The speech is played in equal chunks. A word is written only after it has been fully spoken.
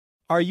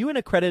Are you an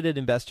accredited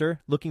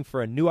investor looking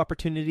for a new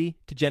opportunity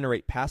to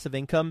generate passive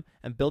income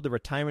and build the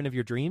retirement of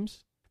your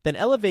dreams? Then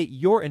elevate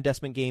your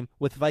investment game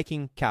with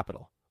Viking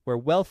Capital, where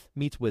wealth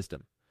meets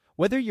wisdom.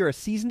 Whether you're a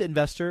seasoned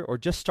investor or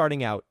just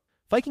starting out,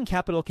 Viking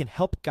Capital can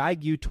help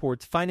guide you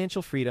towards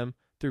financial freedom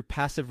through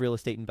passive real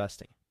estate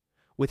investing.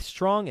 With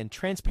strong and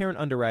transparent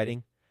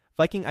underwriting,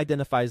 Viking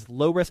identifies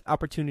low-risk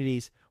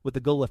opportunities with the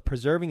goal of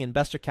preserving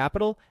investor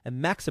capital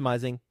and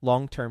maximizing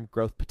long-term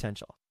growth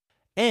potential.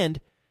 And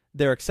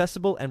their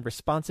accessible and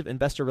responsive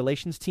investor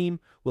relations team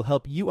will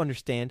help you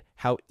understand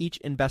how each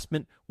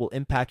investment will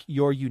impact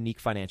your unique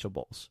financial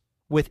goals.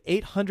 With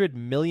 $800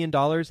 million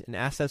in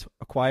assets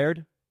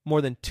acquired,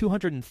 more than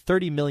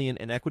 $230 million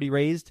in equity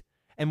raised,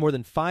 and more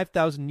than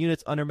 5,000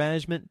 units under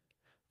management,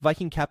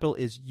 Viking Capital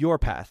is your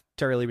path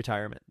to early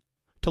retirement.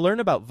 To learn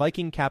about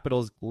Viking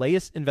Capital's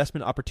latest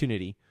investment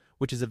opportunity,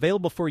 which is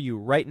available for you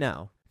right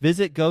now,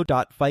 visit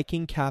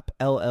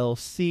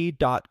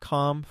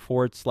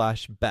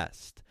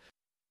go.vikingcapllc.com/best.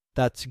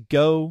 That's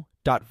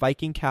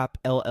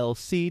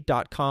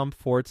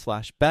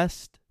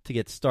go.vikingcapllc.com/best to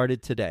get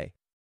started today.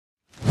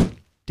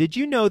 Did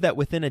you know that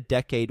within a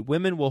decade,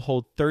 women will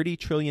hold $30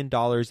 trillion in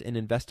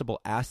investable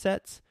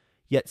assets?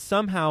 Yet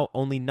somehow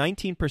only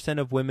 19%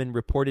 of women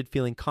reported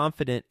feeling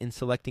confident in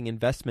selecting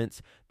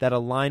investments that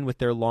align with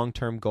their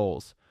long-term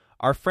goals.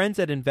 Our friends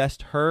at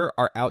InvestHer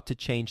are out to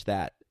change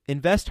that.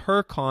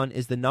 InvestHerCon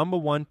is the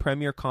 #1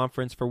 premier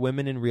conference for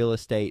women in real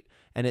estate,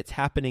 and it's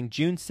happening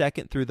June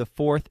 2nd through the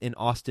 4th in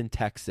Austin,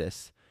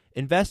 Texas.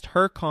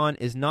 InvestHerCon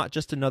is not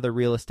just another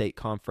real estate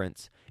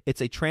conference. It's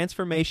a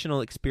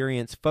transformational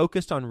experience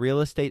focused on real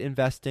estate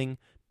investing,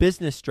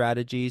 business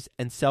strategies,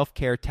 and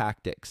self-care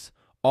tactics,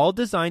 all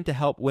designed to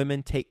help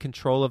women take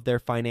control of their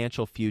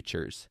financial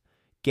futures.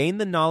 Gain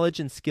the knowledge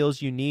and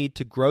skills you need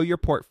to grow your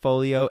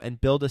portfolio and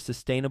build a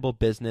sustainable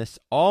business,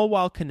 all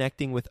while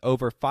connecting with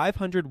over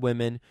 500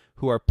 women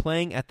who are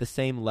playing at the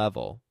same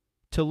level.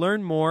 To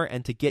learn more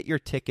and to get your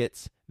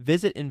tickets,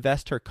 visit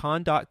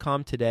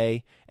InvestHerCon.com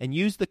today and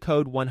use the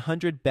code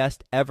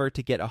 100BESTEVER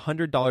to get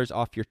 $100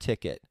 off your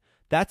ticket.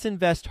 That's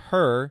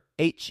InvestHer,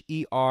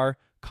 H-E-R,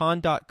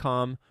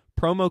 con.com,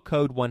 promo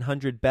code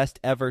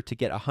 100BESTEVER to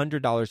get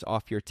 $100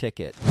 off your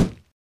ticket.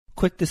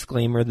 Quick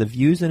disclaimer, the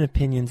views and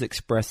opinions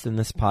expressed in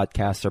this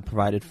podcast are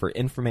provided for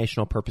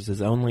informational purposes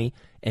only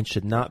and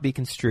should not be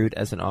construed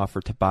as an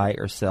offer to buy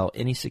or sell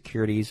any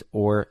securities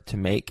or to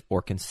make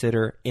or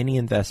consider any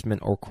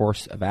investment or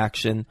course of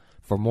action.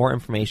 For more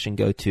information,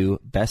 go to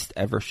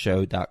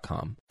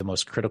bestevershow.com. The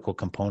most critical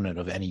component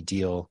of any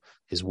deal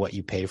is what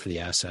you pay for the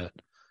asset.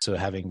 So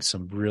having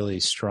some really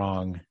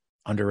strong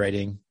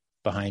underwriting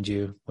behind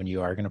you when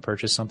you are going to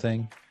purchase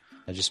something,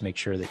 and just make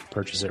sure that you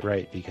purchase it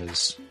right,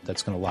 because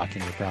that's going to lock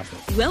in your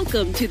profit.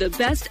 Welcome to the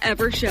Best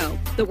Ever Show,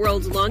 the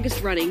world's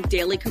longest running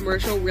daily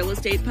commercial real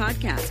estate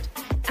podcast.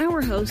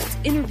 Our hosts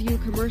interview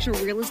commercial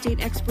real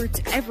estate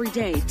experts every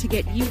day to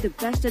get you the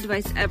best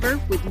advice ever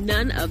with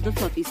none of the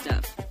fluffy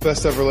stuff.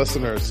 Best ever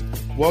listeners,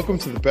 welcome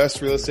to the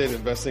Best Real Estate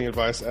Investing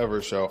Advice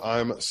Ever Show.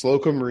 I'm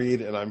Slocum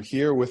Reed, and I'm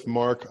here with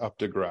Mark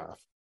Updegraff.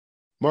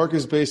 Mark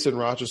is based in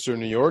Rochester,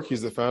 New York.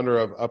 He's the founder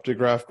of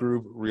Updegraff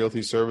Group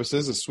Realty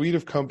Services, a suite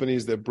of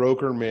companies that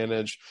broker,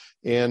 manage,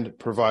 and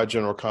provide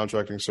general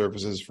contracting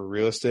services for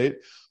real estate.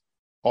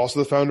 Also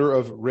the founder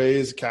of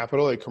Raise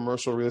Capital, a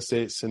commercial real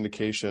estate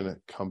syndication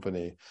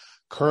company.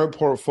 Current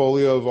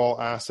portfolio of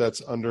all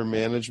assets under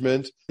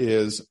management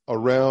is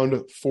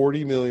around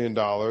 $40 million.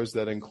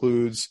 That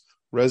includes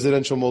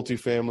residential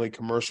multifamily,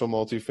 commercial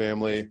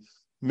multifamily,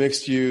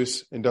 mixed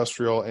use,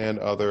 industrial, and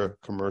other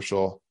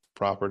commercial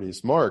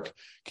properties. Mark,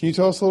 can you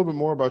tell us a little bit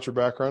more about your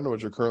background and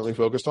what you're currently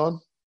focused on?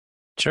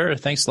 Sure.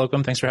 Thanks,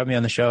 Slocum. Thanks for having me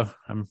on the show.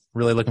 I'm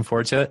really looking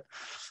forward to it.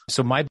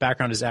 So my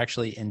background is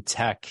actually in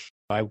tech.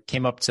 I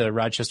came up to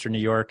Rochester, New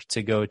York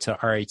to go to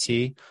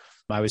RIT.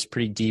 I was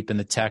pretty deep in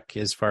the tech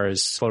as far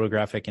as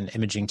photographic and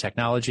imaging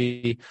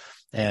technology.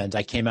 And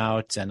I came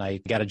out and I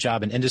got a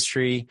job in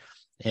industry,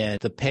 and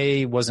the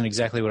pay wasn't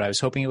exactly what I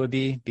was hoping it would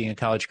be, being a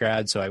college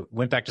grad. So I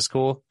went back to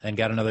school and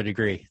got another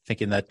degree,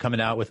 thinking that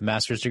coming out with a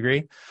master's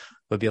degree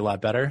would be a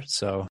lot better.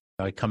 So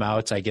I come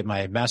out, I get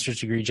my master's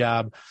degree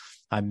job.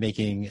 I'm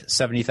making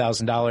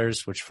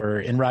 $70,000, which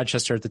in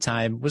Rochester at the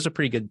time was a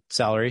pretty good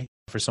salary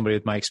for somebody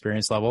with my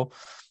experience level.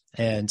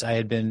 And I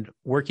had been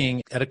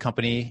working at a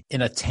company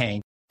in a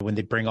tank. When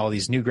they bring all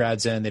these new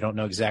grads in, they don't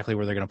know exactly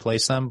where they're going to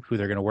place them, who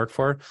they're going to work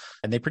for.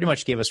 And they pretty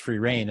much gave us free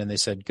reign. And they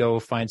said, go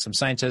find some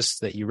scientists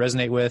that you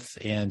resonate with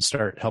and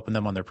start helping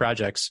them on their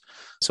projects.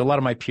 So a lot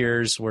of my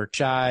peers were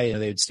shy and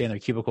they'd stay in their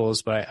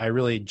cubicles, but I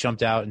really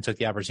jumped out and took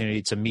the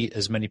opportunity to meet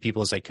as many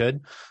people as I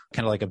could,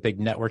 kind of like a big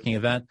networking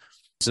event.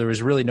 So there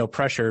was really no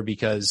pressure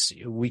because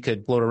we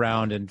could float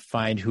around and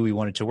find who we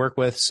wanted to work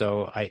with.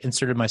 So I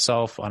inserted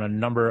myself on a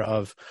number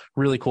of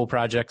really cool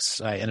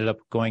projects. I ended up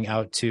going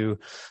out to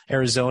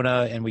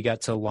Arizona and we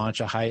got to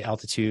launch a high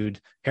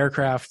altitude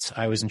aircraft.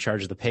 I was in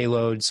charge of the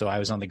payload. So I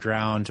was on the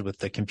ground with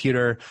the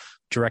computer,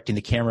 directing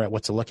the camera at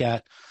what to look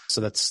at. So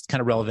that's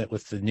kind of relevant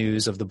with the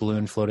news of the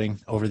balloon floating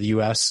over the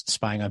US,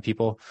 spying on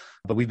people.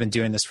 But we've been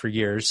doing this for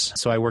years.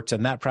 So I worked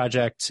on that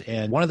project.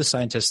 And one of the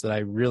scientists that I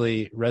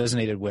really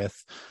resonated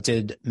with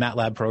did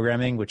MATLAB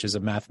programming, which is a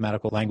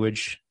mathematical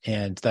language.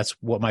 And that's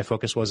what my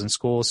focus was in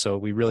school. So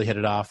we really hit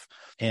it off.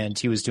 And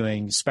he was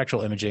doing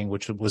spectral imaging,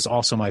 which was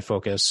also my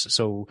focus.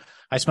 So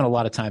I spent a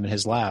lot of time in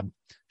his lab.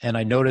 And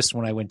I noticed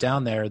when I went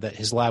down there that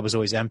his lab was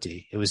always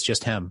empty. It was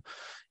just him.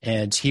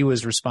 And he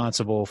was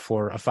responsible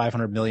for a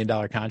 $500 million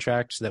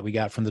contract that we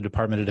got from the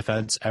Department of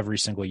Defense every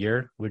single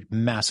year, which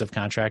massive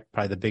contract,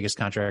 probably the biggest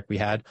contract we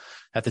had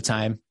at the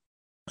time.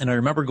 And I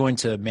remember going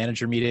to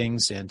manager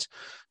meetings and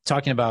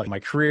talking about my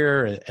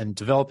career and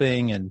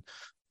developing. And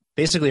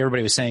basically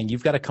everybody was saying,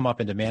 you've got to come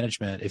up into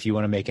management if you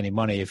want to make any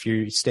money. If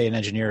you stay an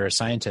engineer or a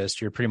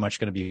scientist, you're pretty much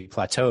going to be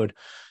plateaued.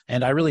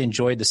 And I really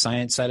enjoyed the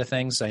science side of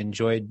things. I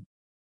enjoyed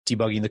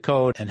debugging the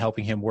code and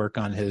helping him work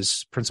on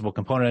his principal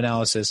component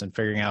analysis and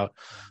figuring out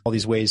all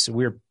these ways.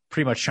 We were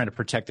pretty much trying to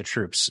protect the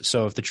troops.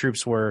 So if the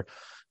troops were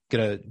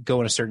going to go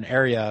in a certain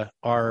area,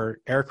 our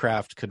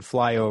aircraft could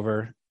fly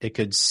over, it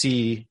could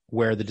see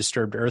where the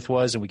disturbed earth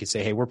was, and we could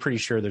say, hey, we're pretty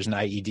sure there's an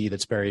IED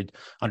that's buried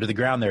under the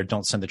ground there.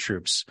 Don't send the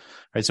troops.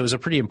 Right. So it was a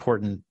pretty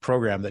important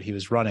program that he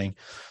was running.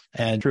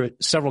 And through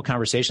several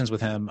conversations with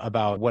him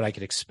about what I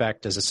could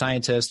expect as a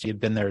scientist, he had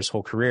been there his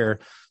whole career.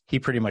 He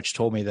pretty much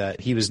told me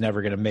that he was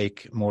never going to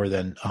make more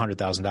than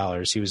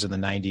 $100,000. He was in the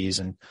 90s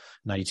and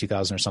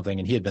 92,000 or something,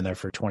 and he had been there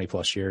for 20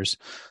 plus years.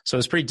 So it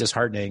was pretty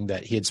disheartening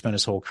that he had spent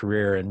his whole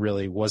career and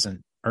really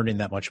wasn't earning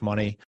that much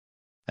money.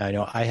 I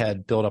know I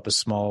had built up a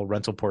small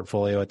rental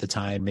portfolio at the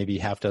time, maybe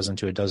half dozen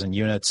to a dozen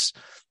units.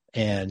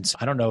 And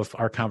I don't know if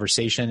our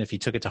conversation, if he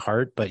took it to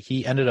heart, but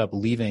he ended up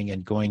leaving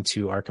and going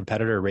to our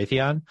competitor,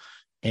 Raytheon.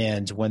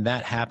 And when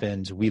that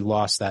happened, we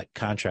lost that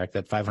contract,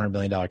 that $500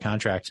 million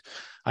contract.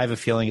 I have a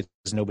feeling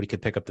nobody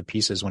could pick up the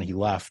pieces when he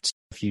left.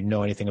 If you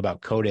know anything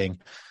about coding,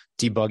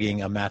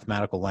 debugging a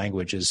mathematical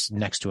language is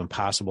next to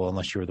impossible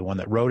unless you were the one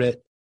that wrote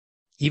it.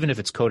 Even if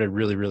it's coded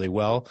really, really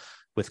well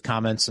with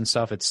comments and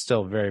stuff, it's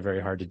still very, very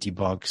hard to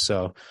debug.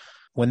 So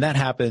when that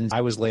happened,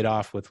 I was laid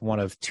off with one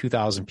of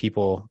 2,000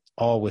 people,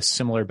 all with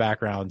similar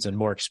backgrounds and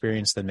more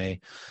experience than me.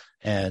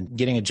 And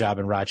getting a job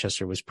in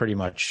Rochester was pretty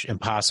much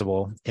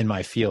impossible in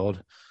my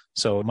field.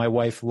 So my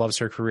wife loves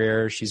her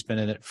career. She's been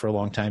in it for a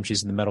long time.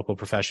 She's in the medical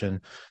profession.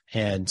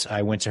 And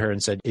I went to her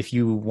and said, if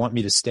you want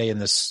me to stay in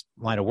this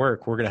line of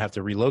work, we're going to have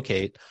to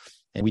relocate.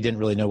 And we didn't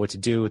really know what to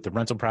do with the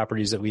rental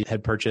properties that we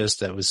had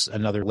purchased. That was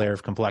another layer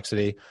of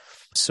complexity.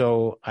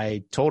 So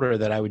I told her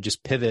that I would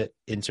just pivot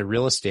into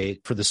real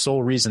estate for the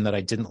sole reason that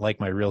I didn't like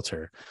my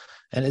realtor.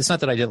 And it's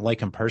not that I didn't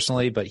like him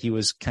personally, but he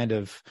was kind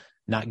of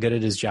not good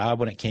at his job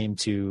when it came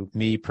to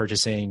me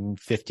purchasing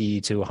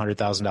 $50,000 to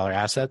 $100,000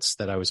 assets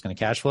that I was going to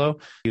cash flow.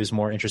 He was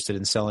more interested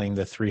in selling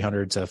the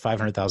 $300,000 to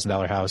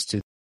 $500,000 house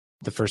to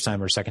the first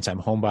time or second time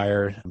home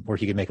buyer where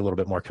he could make a little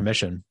bit more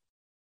commission.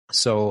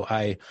 So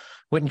I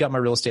went and got my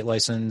real estate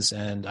license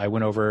and I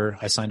went over,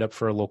 I signed up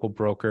for a local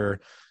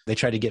broker. They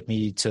tried to get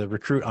me to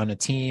recruit on a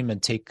team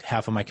and take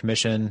half of my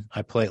commission.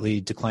 I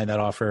politely declined that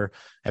offer.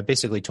 I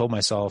basically told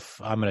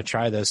myself, I'm going to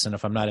try this. And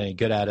if I'm not any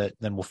good at it,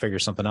 then we'll figure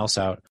something else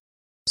out.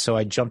 So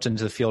I jumped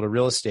into the field of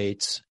real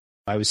estate.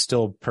 I was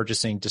still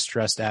purchasing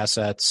distressed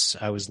assets.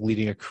 I was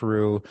leading a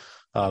crew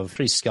of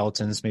 3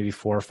 skeletons, maybe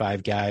 4 or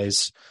 5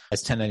 guys as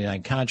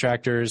 1099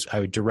 contractors. I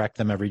would direct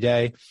them every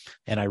day.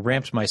 And I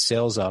ramped my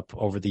sales up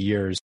over the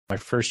years. My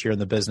first year in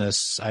the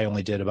business, I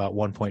only did about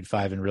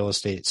 1.5 in real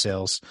estate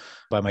sales.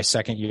 By my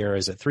second year, I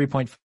was at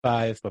 3.5.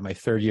 By my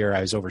third year,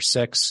 I was over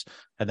 6.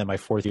 And then my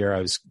fourth year,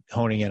 I was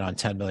honing in on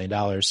 $10 million.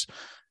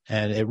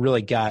 And it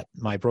really got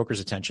my broker's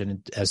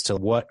attention as to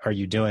what are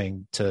you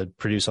doing to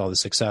produce all the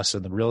success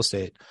in the real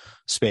estate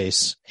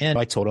space. And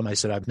I told him, I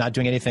said, I'm not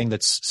doing anything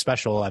that's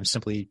special. I'm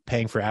simply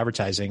paying for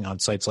advertising on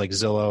sites like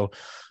Zillow,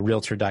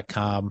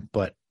 Realtor.com.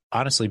 But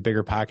honestly,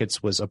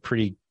 BiggerPockets was a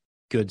pretty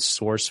good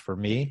source for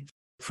me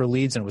for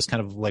leads. And it was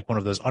kind of like one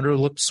of those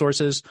underlooked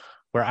sources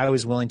where I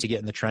was willing to get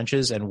in the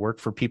trenches and work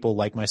for people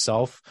like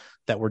myself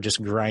that were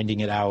just grinding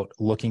it out,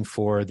 looking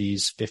for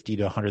these $50,000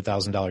 to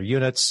 $100,000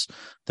 units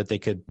that they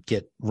could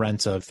get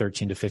rent of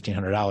 $1,300 to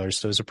 $1,500.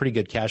 So it was a pretty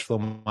good cash flow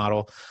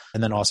model.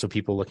 And then also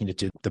people looking to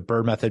do the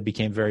BRRRR method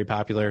became very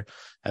popular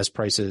as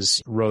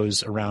prices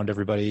rose around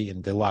everybody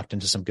and they locked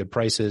into some good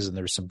prices and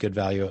there was some good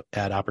value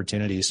add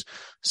opportunities.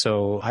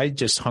 So I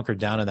just hunkered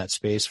down in that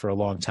space for a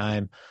long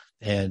time.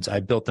 And I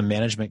built the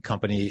management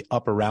company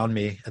up around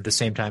me at the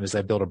same time as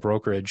I built a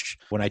brokerage.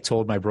 When I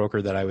told my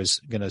broker that I was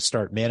going to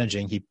start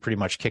managing, he pretty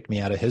much kicked me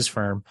out of his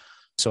firm.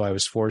 So I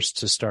was forced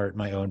to start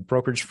my own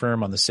brokerage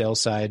firm on the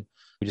sales side.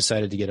 We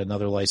decided to get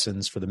another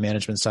license for the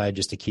management side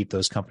just to keep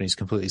those companies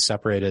completely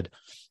separated.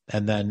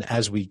 And then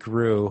as we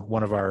grew,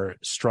 one of our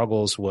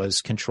struggles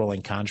was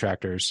controlling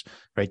contractors,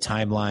 right?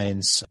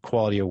 Timelines,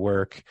 quality of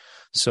work.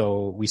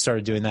 So we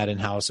started doing that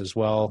in-house as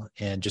well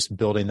and just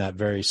building that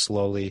very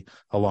slowly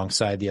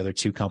alongside the other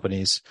 2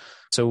 companies.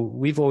 So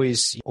we've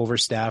always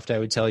overstaffed, I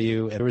would tell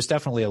you. And there was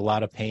definitely a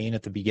lot of pain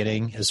at the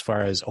beginning as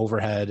far as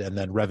overhead and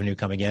then revenue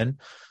coming in.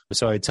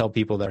 So I tell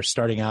people that are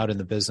starting out in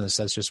the business,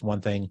 that's just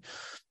one thing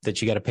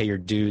that you got to pay your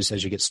dues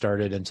as you get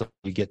started until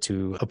you get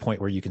to a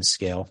point where you can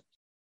scale.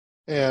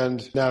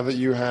 And now that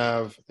you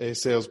have a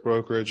sales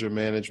brokerage, a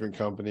management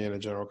company, and a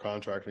general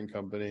contracting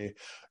company,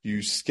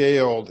 you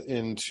scaled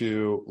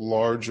into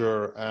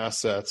larger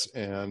assets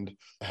and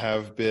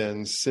have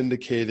been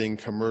syndicating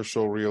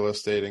commercial real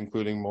estate,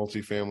 including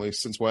multifamily,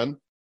 since when?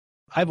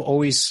 I've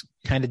always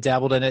kind of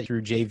dabbled in it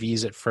through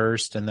JVs at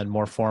first and then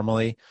more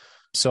formally.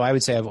 So I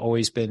would say I've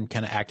always been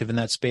kind of active in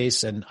that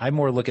space. And I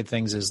more look at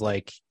things as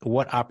like,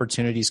 what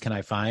opportunities can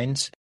I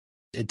find?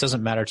 It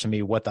doesn't matter to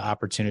me what the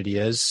opportunity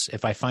is.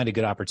 If I find a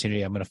good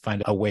opportunity, I'm going to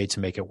find a way to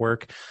make it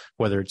work,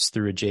 whether it's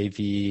through a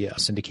JV, a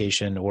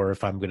syndication, or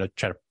if I'm going to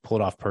try to pull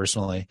it off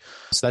personally.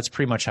 So that's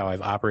pretty much how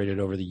I've operated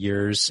over the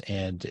years.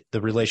 And the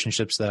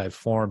relationships that I've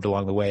formed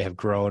along the way have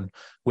grown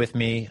with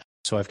me.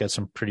 So I've got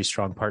some pretty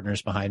strong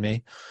partners behind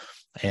me.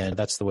 And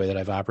that's the way that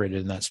I've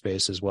operated in that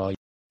space as well.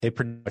 They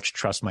pretty much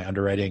trust my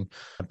underwriting.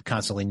 I'm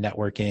constantly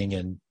networking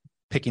and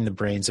picking the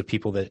brains of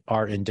people that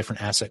are in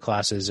different asset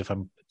classes if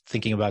I'm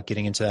thinking about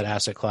getting into that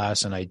asset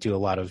class, and I do a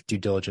lot of due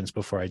diligence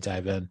before I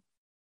dive in.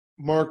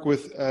 Mark,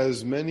 with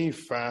as many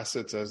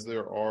facets as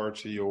there are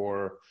to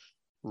your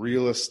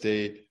real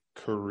estate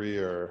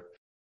career,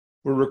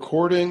 we're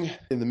recording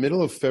in the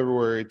middle of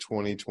February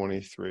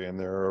 2023, and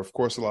there are, of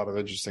course, a lot of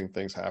interesting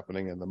things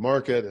happening in the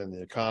market and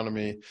the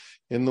economy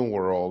in the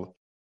world.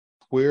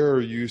 Where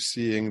are you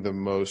seeing the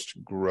most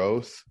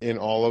growth in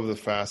all of the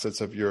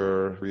facets of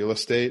your real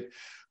estate?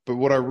 But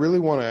what I really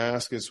want to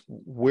ask is,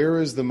 where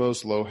is the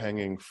most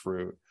low-hanging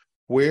fruit?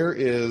 Where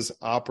is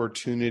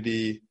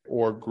opportunity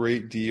or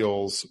great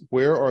deals?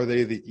 Where are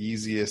they the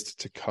easiest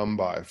to come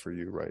by for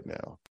you right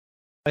now?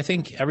 I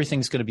think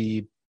everything's going to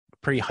be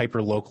pretty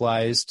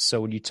hyper-localized.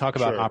 So when you talk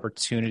about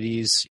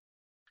opportunities,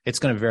 it's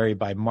going to vary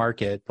by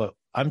market, but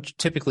I'm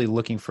typically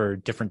looking for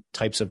different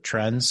types of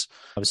trends.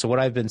 So what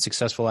I've been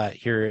successful at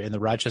here in the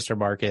Rochester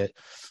market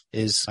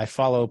is I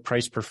follow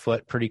price per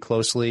foot pretty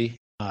closely.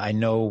 I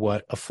know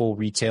what a full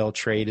retail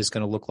trade is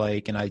going to look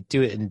like, and I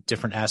do it in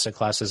different asset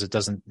classes. It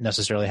doesn't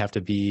necessarily have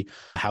to be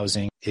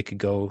housing. It could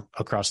go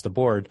across the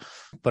board,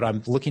 but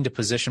I'm looking to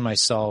position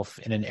myself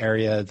in an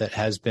area that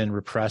has been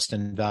repressed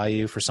in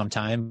value for some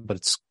time, but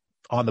it's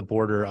on the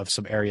border of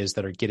some areas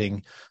that are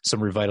getting some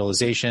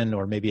revitalization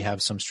or maybe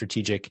have some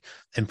strategic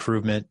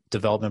improvement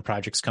development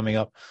projects coming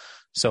up.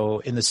 So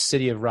in the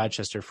city of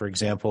Rochester, for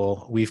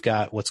example, we've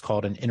got what's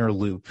called an inner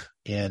loop,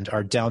 and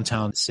our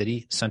downtown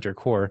city center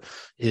core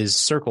is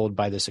circled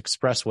by this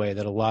expressway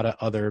that a lot of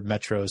other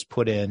metros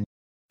put in.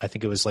 I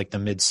think it was like the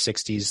mid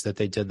 60s that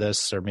they did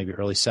this, or maybe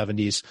early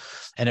 70s.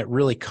 And it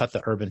really cut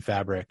the urban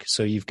fabric.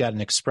 So you've got an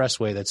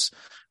expressway that's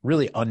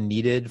really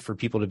unneeded for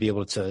people to be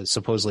able to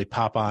supposedly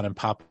pop on and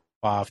pop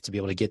off to be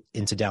able to get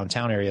into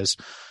downtown areas.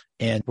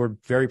 And we're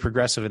very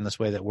progressive in this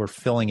way that we're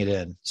filling it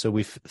in. So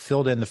we've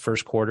filled in the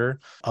first quarter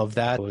of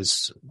that. It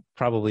was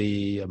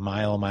probably a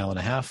mile and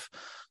a half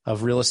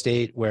of real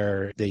estate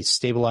where they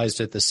stabilized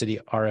it. The city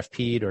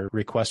RFP'd or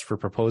request for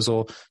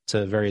proposal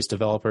to various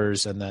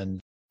developers, and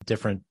then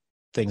different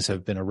things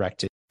have been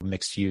erected,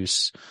 mixed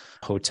use,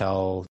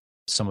 hotel.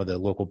 Some of the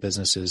local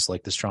businesses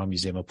like the Strong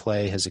Museum of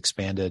Play has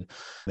expanded,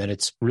 and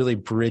it's really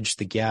bridged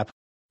the gap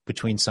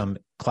between some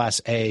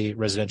Class A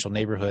residential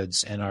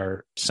neighborhoods and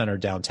our center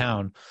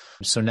downtown.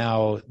 So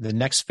now the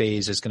next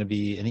phase is going to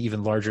be an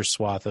even larger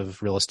swath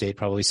of real estate,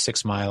 probably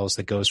 6 miles,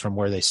 that goes from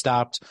where they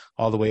stopped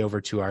all the way over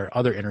to our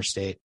other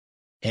interstate.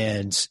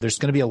 And there's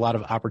going to be a lot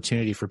of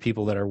opportunity for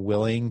people that are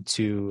willing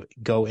to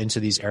go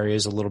into these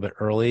areas a little bit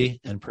early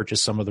and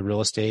purchase some of the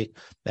real estate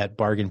at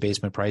bargain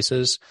basement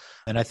prices.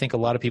 And I think a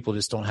lot of people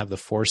just don't have the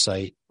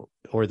foresight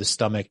or the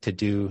stomach to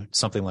do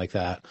something like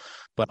that.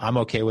 But I'm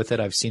okay with it.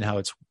 I've seen how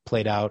it's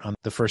played out on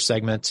the first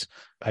segment.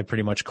 I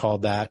pretty much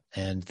called that,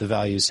 and the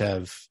values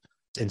have,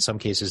 in some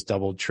cases,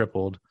 doubled,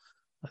 tripled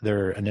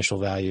their initial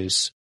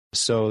values.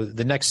 So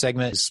the next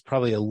segment is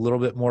probably a little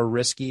bit more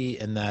risky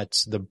in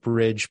that the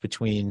bridge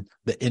between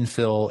the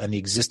infill and the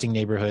existing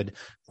neighborhood,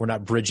 we're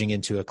not bridging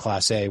into a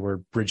Class A,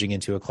 we're bridging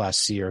into a Class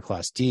C or a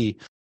Class D.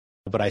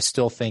 But I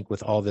still think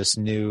with all this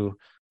new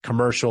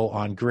commercial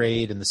on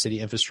grade and the city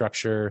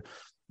infrastructure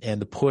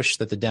and the push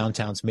that the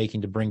downtown's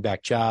making to bring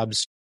back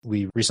jobs,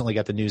 we recently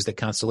got the news that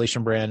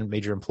Constellation Brand,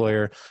 major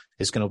employer,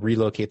 is going to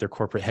relocate their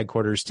corporate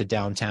headquarters to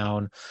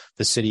downtown.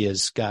 The city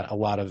has got a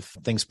lot of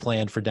things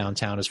planned for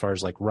downtown as far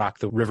as like Rock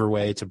the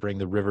Riverway to bring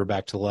the river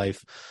back to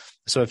life.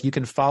 So if you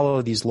can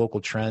follow these local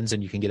trends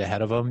and you can get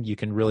ahead of them, you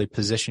can really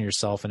position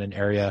yourself in an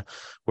area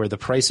where the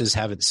prices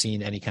haven't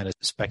seen any kind of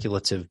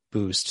speculative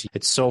boost.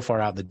 It's so far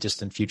out in the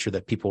distant future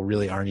that people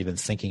really aren't even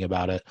thinking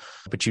about it,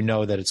 but you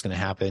know that it's going to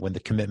happen when the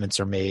commitments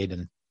are made.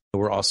 And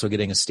we're also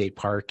getting a state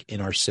park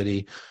in our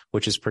city,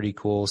 which is pretty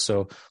cool.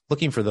 So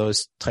looking for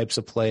those types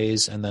of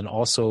plays, and then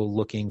also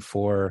looking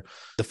for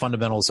the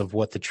fundamentals of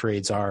what the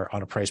trades are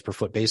on a price per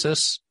foot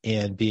basis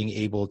and being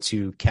able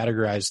to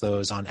categorize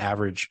those on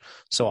average.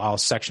 So I'll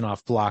section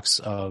off blocks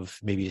of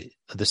maybe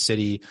the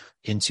city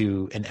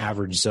into an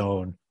average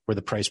zone where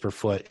the price per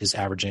foot is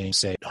averaging,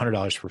 say,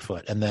 $100 per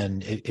foot. And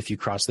then if you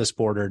cross this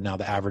border, now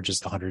the average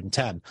is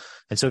 110.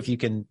 And so if you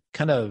can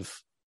kind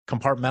of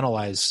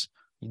compartmentalize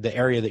the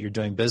area that you're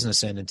doing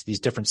business in into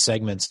these different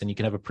segments, then you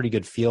can have a pretty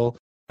good feel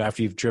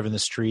after you've driven the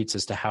streets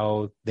as to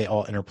how they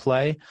all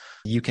interplay.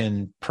 You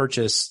can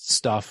purchase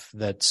stuff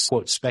that's,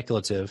 quote,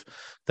 speculative,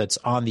 that's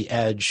on the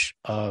edge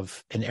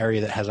of an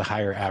area that has a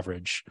higher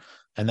average.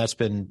 And that's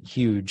been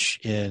huge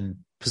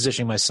in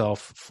positioning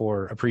myself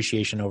for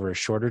appreciation over a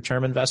shorter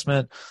term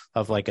investment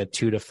of like a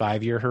 2 to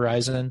 5 year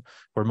horizon,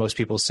 where most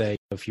people say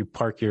if you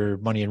park your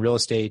money in real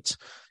estate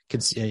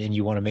and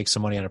you want to make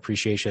some money on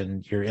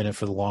appreciation, you're in it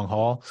for the long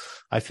haul.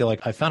 I feel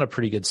like I found a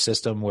pretty good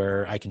system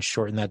where I can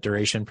shorten that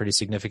duration pretty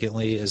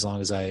significantly as long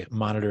as I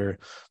monitor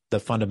the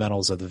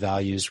fundamentals of the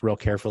values real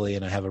carefully.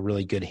 And I have a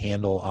really good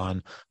handle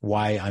on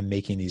why I'm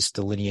making these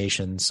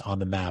delineations on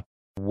the map.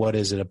 What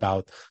is it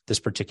about this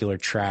particular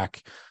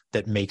track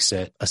that makes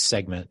it a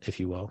segment, if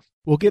you will?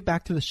 We'll get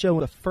back to the show,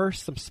 but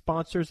first, some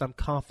sponsors I'm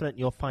confident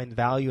you'll find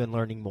value in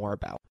learning more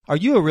about. Are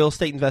you a real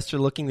estate investor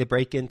looking to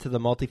break into the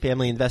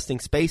multifamily investing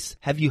space?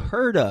 Have you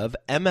heard of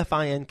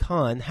MFIN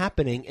Con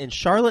happening in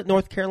Charlotte,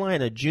 North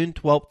Carolina, June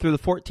 12th through the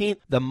 14th?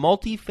 The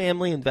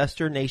Multifamily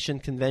Investor Nation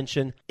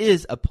Convention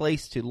is a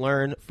place to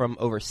learn from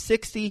over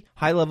 60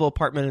 high-level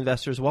apartment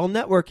investors while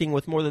networking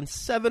with more than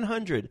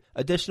 700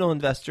 additional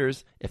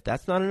investors. If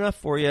that's not enough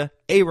for you,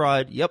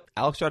 A-Rod,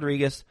 Alex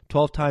Rodriguez,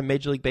 12-time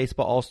Major League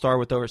Baseball All-Star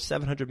with over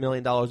 $700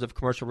 million of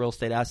commercial real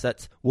estate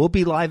assets, will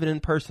be live and in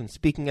person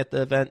speaking at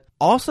the event.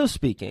 Also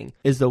speaking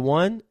is the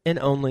one and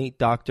only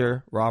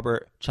Dr.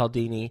 Robert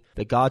Cialdini,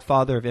 the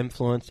godfather of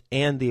influence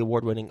and the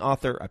award-winning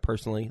author. I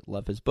personally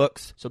love his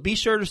books. So be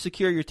sure to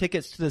secure your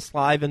tickets to this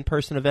live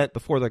in-person event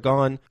before they're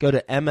gone. Go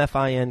to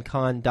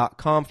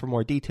mfincon.com for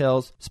more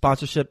details.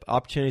 Sponsorship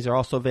opportunities are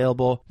also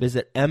available.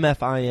 Visit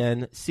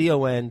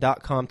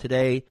mfincon.com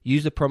today.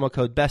 Use the promo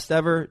code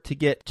BESTEVER to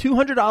get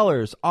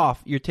 $200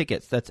 off your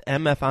tickets. That's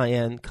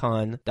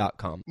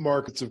mfincon.com.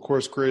 Mark, it's of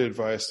course great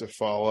advice to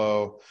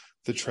follow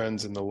the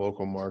trends in the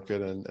local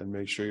market and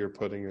make sure you're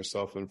putting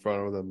yourself in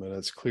front of them. And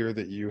it's clear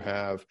that you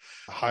have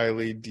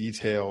highly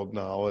detailed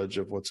knowledge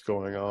of what's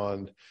going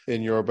on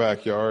in your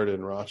backyard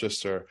in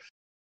Rochester.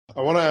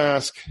 I want to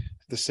ask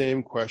the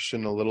same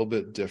question a little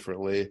bit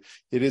differently.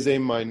 It is a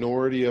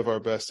minority of our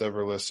best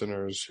ever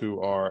listeners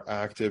who are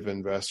active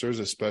investors,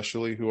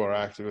 especially who are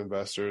active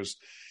investors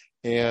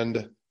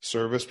and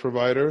service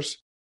providers.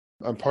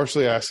 I'm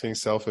partially asking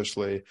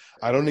selfishly.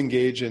 I don't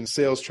engage in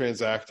sales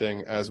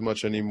transacting as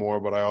much anymore,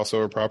 but I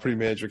also have a property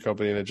management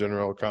company and a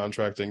general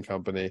contracting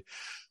company.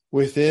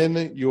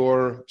 Within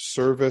your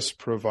service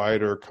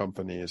provider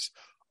companies,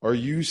 are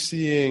you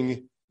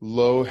seeing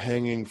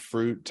low-hanging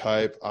fruit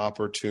type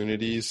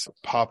opportunities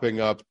popping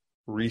up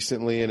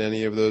recently in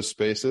any of those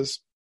spaces?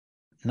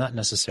 Not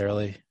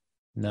necessarily.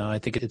 No, I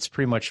think it's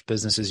pretty much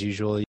business as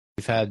usual.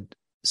 We've had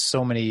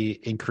so many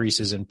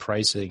increases in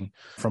pricing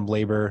from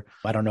labor.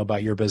 I don't know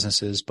about your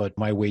businesses, but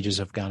my wages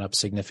have gone up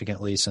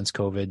significantly since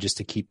COVID just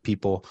to keep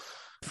people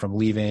from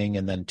leaving.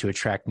 And then to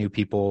attract new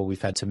people,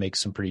 we've had to make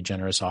some pretty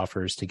generous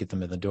offers to get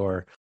them in the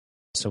door.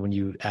 So when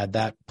you add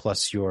that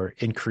plus your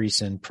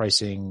increase in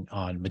pricing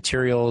on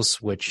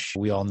materials, which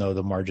we all know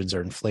the margins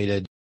are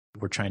inflated,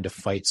 we're trying to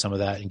fight some of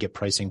that and get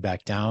pricing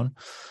back down.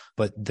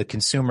 But the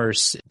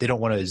consumers, they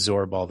don't want to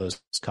absorb all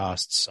those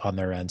costs on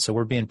their end. So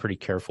we're being pretty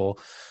careful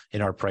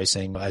in our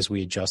pricing. As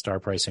we adjust our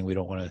pricing, we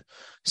don't want to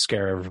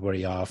scare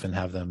everybody off and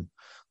have them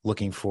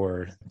looking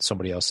for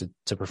somebody else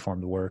to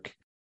perform the work.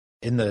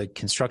 In the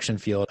construction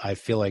field, I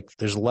feel like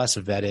there's less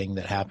vetting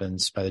that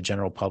happens by the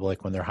general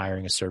public when they're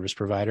hiring a service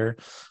provider.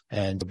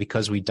 And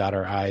because we dot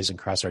our I's and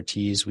cross our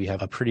T's, we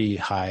have a pretty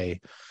high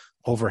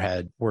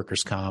overhead,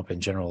 workers' comp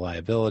and general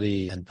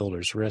liability and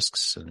builders'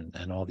 risks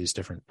and all these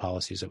different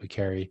policies that we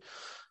carry.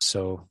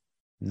 So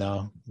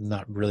no,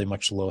 not really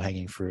much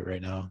low-hanging fruit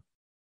right now.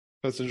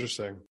 That's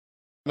interesting.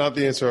 Not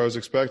the answer I was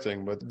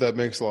expecting, but that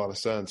makes a lot of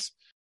sense.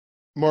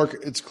 Mark,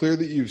 it's clear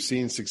that you've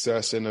seen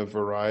success in a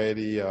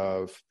variety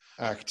of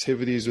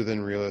activities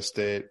within real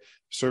estate,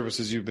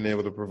 services you've been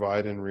able to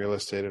provide in real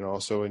estate and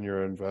also in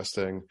your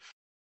investing.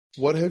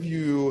 What have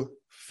you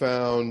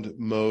found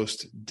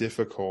most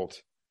difficult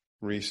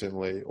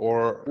recently,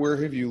 or where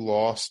have you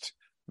lost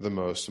the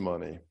most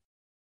money?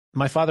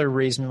 My father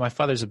raised me. My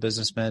father's a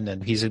businessman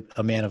and he's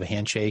a man of a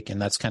handshake.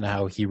 And that's kind of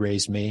how he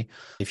raised me.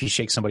 If you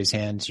shake somebody's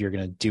hand, you're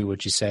going to do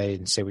what you say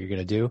and say what you're going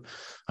to do.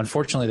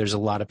 Unfortunately, there's a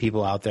lot of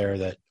people out there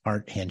that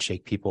aren't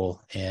handshake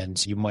people,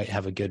 and you might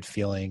have a good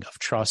feeling of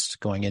trust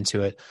going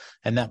into it.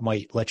 And that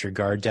might let your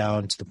guard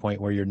down to the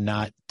point where you're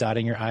not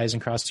dotting your I's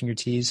and crossing your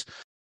T's.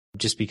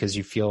 Just because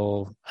you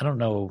feel, I don't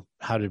know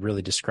how to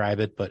really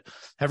describe it, but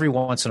every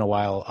once in a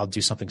while, I'll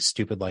do something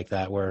stupid like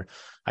that where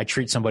I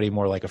treat somebody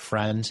more like a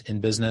friend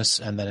in business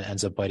and then it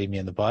ends up biting me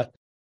in the butt.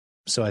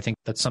 So I think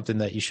that's something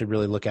that you should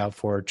really look out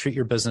for. Treat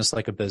your business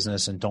like a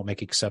business and don't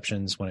make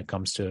exceptions when it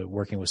comes to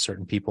working with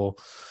certain people.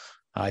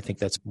 I think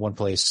that's one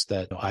place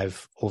that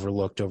I've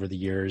overlooked over the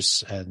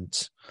years. And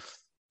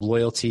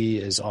loyalty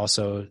is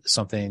also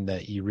something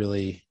that you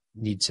really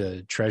need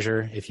to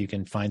treasure. If you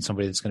can find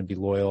somebody that's going to be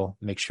loyal,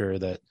 make sure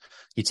that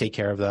you take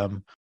care of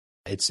them.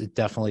 It's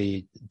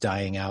definitely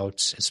dying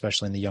out,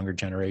 especially in the younger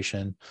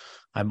generation.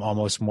 I'm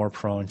almost more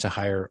prone to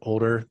hire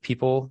older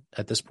people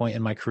at this point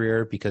in my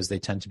career because they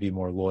tend to be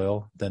more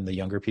loyal than the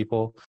younger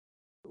people.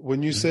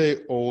 When you say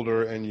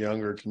older and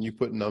younger, can you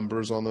put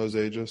numbers on those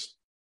ages?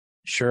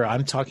 Sure.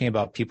 I'm talking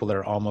about people that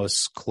are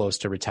almost close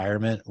to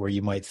retirement, where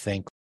you might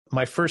think,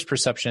 my first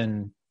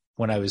perception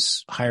when I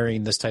was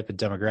hiring this type of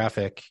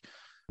demographic,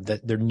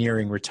 that they're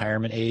nearing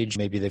retirement age,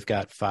 maybe they've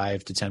got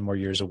 5 to 10 more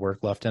years of work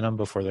left in them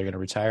before they're going to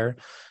retire,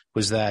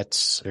 was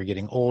that they're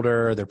getting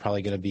older. They're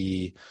probably going to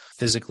be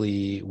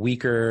physically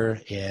weaker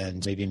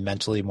and maybe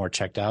mentally more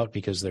checked out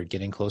because they're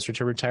getting closer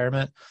to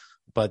retirement.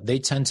 But they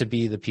tend to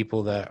be the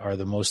people that are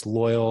the most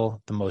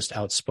loyal, the most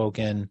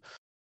outspoken.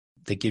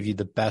 They give you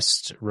the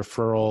best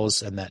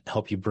referrals and that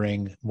help you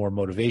bring more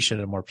motivation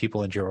and more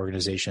people into your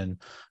organization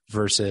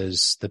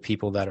versus the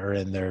people that are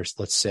in their,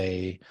 let's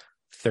say,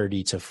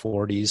 30 to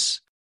 40s.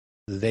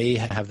 They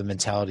have the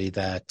mentality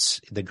that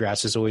the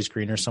grass is always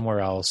greener somewhere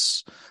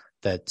else,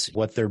 that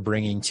what they're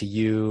bringing to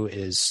you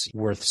is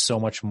worth so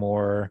much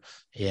more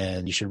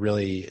and you should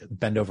really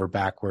bend over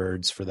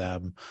backwards for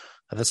them.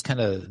 That's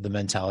kind of the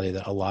mentality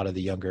that a lot of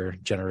the younger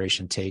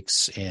generation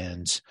takes,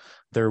 and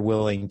they're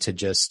willing to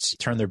just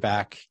turn their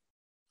back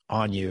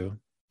on you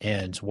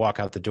and walk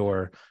out the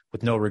door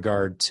with no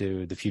regard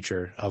to the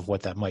future of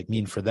what that might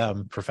mean for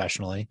them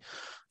professionally.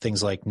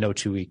 Things like no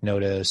 2-week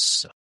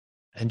notice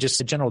and just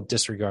a general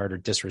disregard or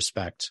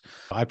disrespect.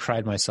 I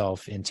pride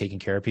myself in taking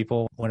care of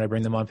people when I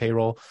bring them on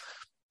payroll.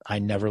 I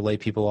never lay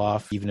people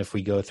off, even if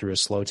we go through a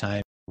slow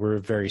time. We're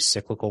a very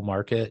cyclical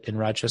market in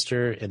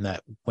Rochester in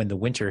that when the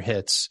winter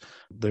hits,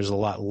 there's a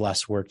lot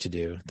less work to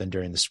do than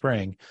during the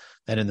spring.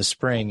 And in the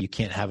spring, you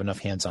can't have enough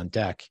hands on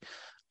deck.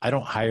 I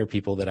don't hire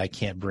people that I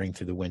can't bring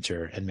through the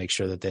winter and make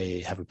sure that they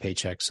have a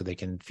paycheck so they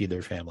can feed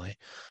their family.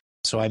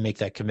 So I make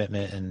that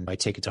commitment and I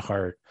take it to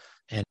heart.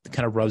 And it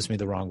kind of rubs me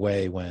the wrong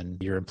way when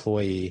your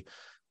employee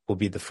will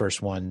be the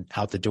first one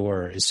out the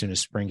door as soon as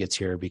spring gets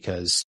here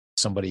because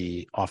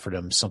somebody offered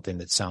them something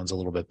that sounds a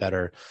little bit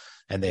better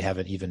and they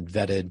haven't even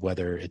vetted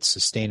whether it's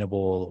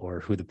sustainable or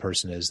who the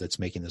person is that's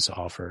making this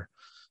offer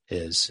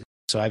is.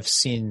 So I've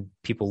seen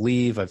people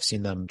leave. I've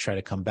seen them try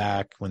to come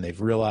back when they've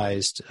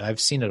realized. I've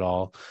seen it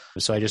all.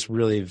 So I just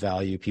really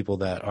value people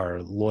that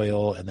are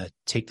loyal and that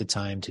take the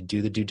time to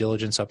do the due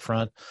diligence up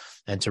front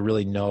and to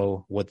really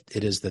know what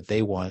it is that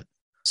they want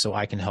so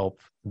I can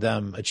help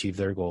them achieve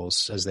their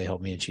goals as they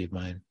help me achieve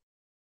mine.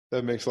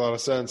 That makes a lot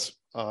of sense.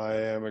 I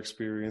am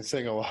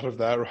experiencing a lot of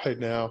that right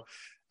now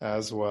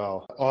as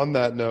well. On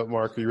that note,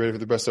 Mark, are you ready for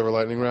the best ever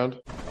lightning round?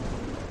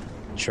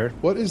 Sure.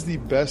 What is the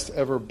best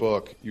ever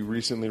book you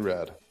recently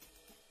read?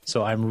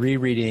 So I'm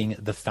rereading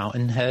The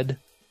Fountainhead,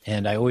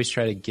 and I always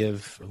try to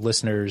give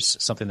listeners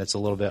something that's a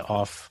little bit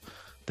off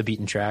the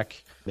beaten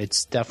track.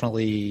 It's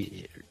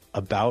definitely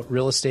about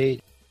real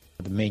estate.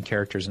 The main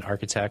character is an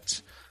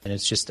architect, and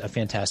it's just a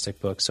fantastic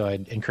book. So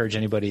I'd encourage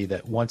anybody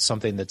that wants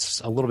something that's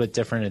a little bit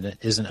different and it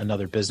isn't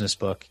another business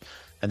book,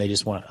 and they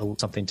just want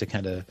something to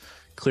kind of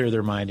clear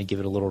their mind and give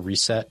it a little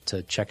reset,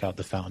 to check out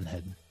The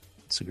Fountainhead.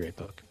 It's a great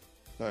book.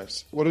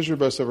 Nice. What is your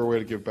best ever way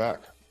to give back?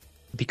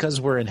 Because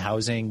we're in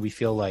housing, we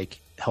feel like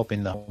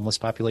helping the homeless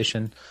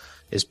population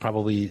is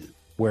probably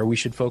where we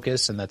should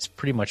focus, and that's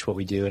pretty much what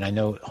we do. And I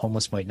know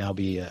homeless might now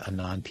be a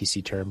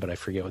non-PC term, but I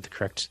forget what the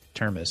correct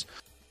term is.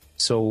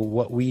 So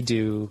what we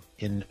do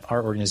in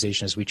our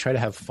organization is we try to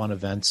have fun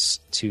events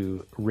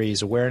to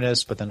raise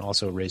awareness, but then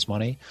also raise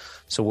money.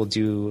 So we'll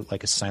do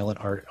like a silent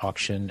art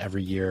auction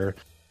every year,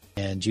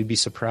 and you'd be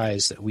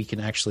surprised that we can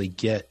actually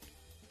get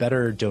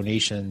better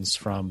donations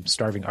from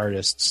starving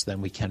artists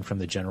than we can from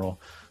the general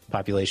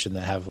population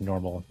that have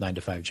normal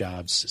 9-to-5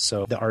 jobs.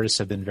 So the artists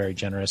have been very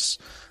generous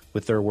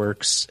with their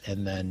works,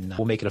 and then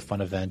we'll make it a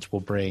fun event.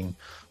 We'll bring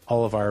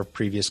all of our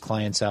previous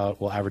clients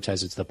out, we'll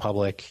advertise it to the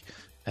public,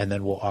 and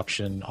then we'll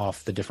auction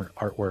off the different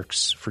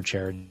artworks for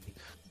charity,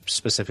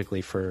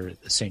 specifically for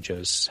St.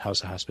 Joe's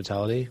House of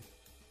Hospitality.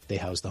 They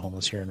house the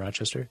homeless here in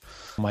Rochester.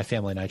 My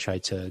family and I try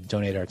to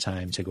donate our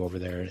time to go over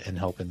there and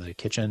help in the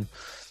kitchen.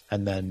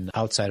 And then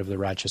outside of the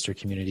Rochester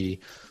community,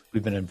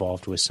 we've been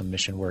involved with some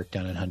mission work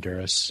down in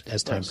Honduras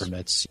as time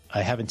permits.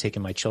 I haven't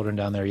taken my children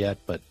down there yet,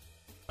 but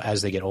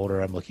as they get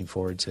older, I'm looking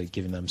forward to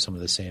giving them some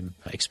of the same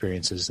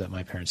experiences that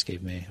my parents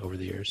gave me over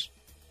the years.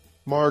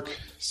 Mark,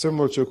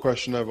 similar to a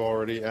question I've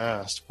already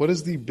asked, what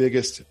is the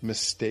biggest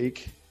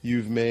mistake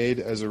you've made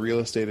as a real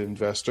estate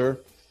investor?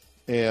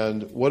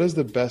 And what is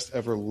the best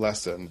ever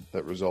lesson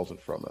that resulted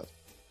from it?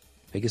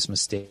 Biggest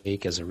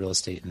mistake as a real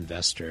estate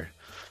investor.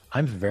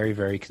 I'm very,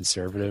 very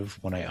conservative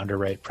when I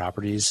underwrite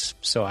properties.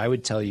 So I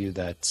would tell you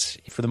that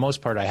for the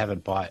most part, I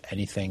haven't bought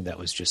anything that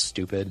was just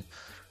stupid.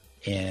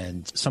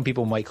 And some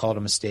people might call it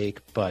a mistake,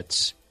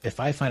 but if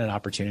I find an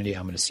opportunity,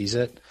 I'm going to seize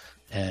it.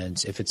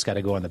 And if it's got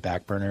to go on the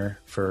back burner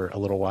for a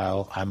little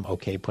while, I'm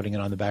okay putting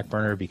it on the back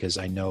burner because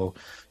I know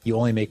you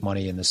only make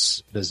money in this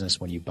business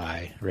when you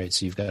buy, right?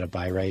 So you've got to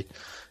buy right.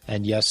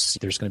 And yes,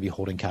 there's going to be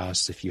holding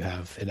costs if you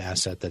have an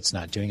asset that's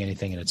not doing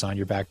anything and it's on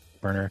your back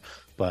burner,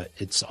 but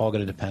it's all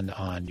going to depend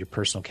on your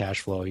personal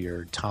cash flow,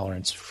 your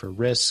tolerance for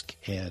risk.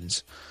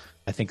 And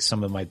I think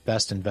some of my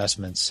best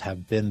investments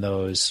have been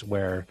those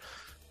where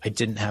I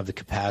didn't have the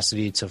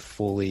capacity to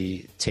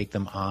fully take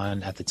them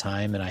on at the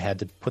time, and I had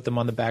to put them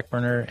on the back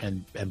burner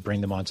and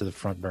bring them onto the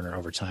front burner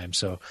over time.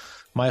 So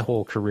my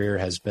whole career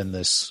has been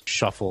this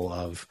shuffle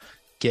of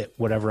get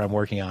whatever I'm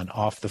working on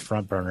off the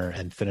front burner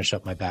and finish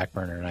up my back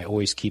burner. And I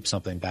always keep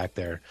something back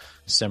there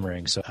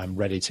simmering, so I'm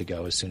ready to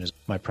go as soon as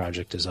my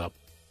project is up.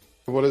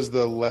 What is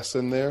the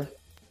lesson there?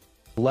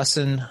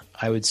 Lesson,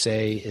 I would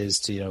say, is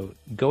to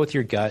go with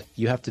your gut.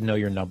 You have to know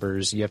your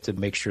numbers. You have to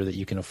make sure that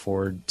you can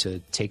afford to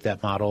take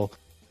that model.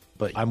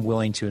 But I'm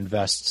willing to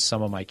invest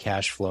some of my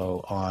cash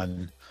flow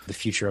on the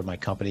future of my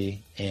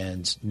company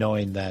and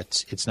knowing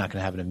that it's not going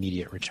to have an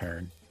immediate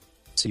return.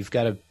 So you've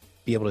got to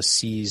be able to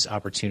seize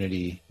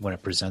opportunity when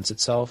it presents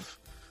itself.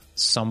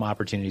 Some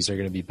opportunities are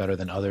going to be better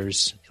than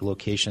others.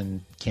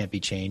 Location can't be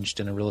changed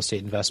in a real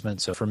estate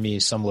investment. So for me,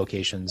 some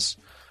locations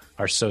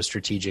are so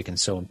strategic and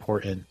so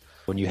important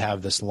when you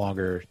have this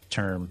longer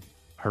term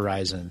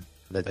horizon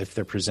that if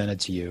they're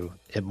presented to you,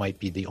 it might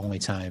be the only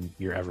time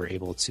you're ever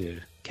able to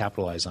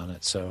capitalize on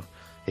it. So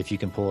if you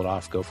can pull it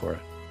off, go for it.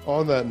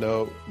 On that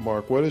note,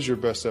 Mark, what is your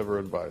best ever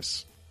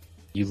advice?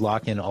 You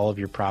lock in all of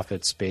your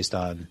profits based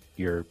on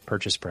your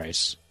purchase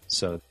price.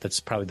 So that's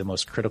probably the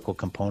most critical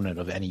component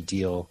of any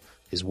deal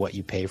is what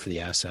you pay for the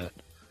asset.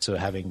 So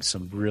having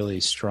some really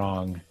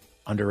strong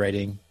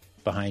underwriting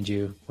behind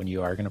you when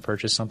you are going to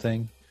purchase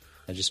something,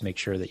 and just make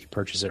sure that you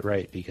purchase it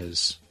right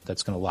because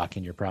that's going to lock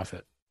in your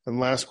profit. And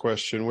last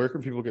question, where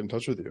can people get in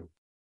touch with you?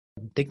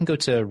 They can go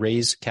to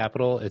Raze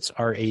Capital. It's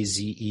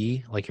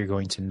RAZE, like you're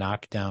going to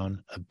knock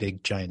down a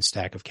big giant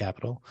stack of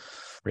capital.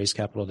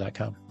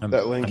 RazeCapital.com.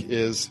 That link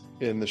is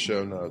in the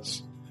show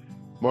notes.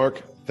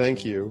 Mark,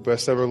 thank you.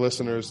 Best ever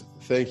listeners,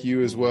 thank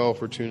you as well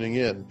for tuning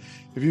in.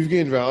 If you've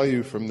gained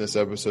value from this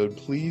episode,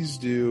 please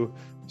do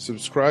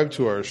subscribe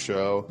to our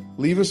show,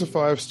 leave us a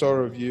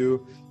 5-star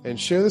review, and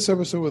share this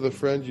episode with a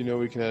friend you know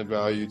we can add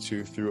value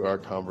to through our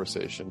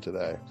conversation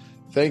today.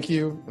 Thank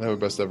you, and have a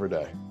best ever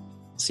day.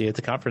 See you at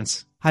the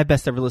conference. Hi,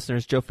 Best Ever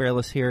listeners. Joe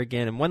Fairless here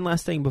again. And one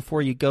last thing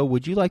before you go,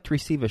 would you like to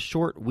receive a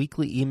short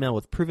weekly email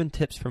with proven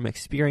tips from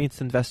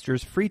experienced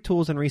investors, free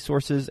tools and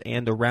resources,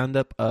 and a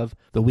roundup of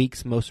the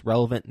week's most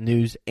relevant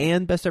news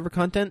and Best Ever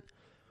content?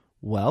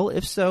 Well,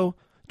 if so,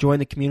 join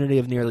the community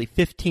of nearly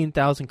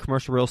 15,000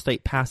 commercial real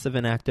estate passive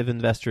and active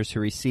investors who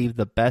receive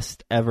the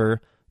Best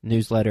Ever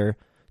newsletter.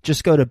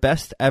 Just go to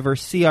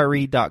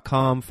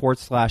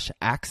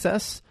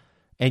bestevercre.com/access.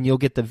 And you'll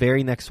get the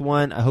very next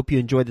one. I hope you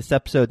enjoyed this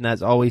episode. And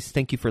as always,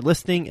 thank you for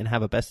listening and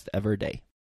have a best ever day.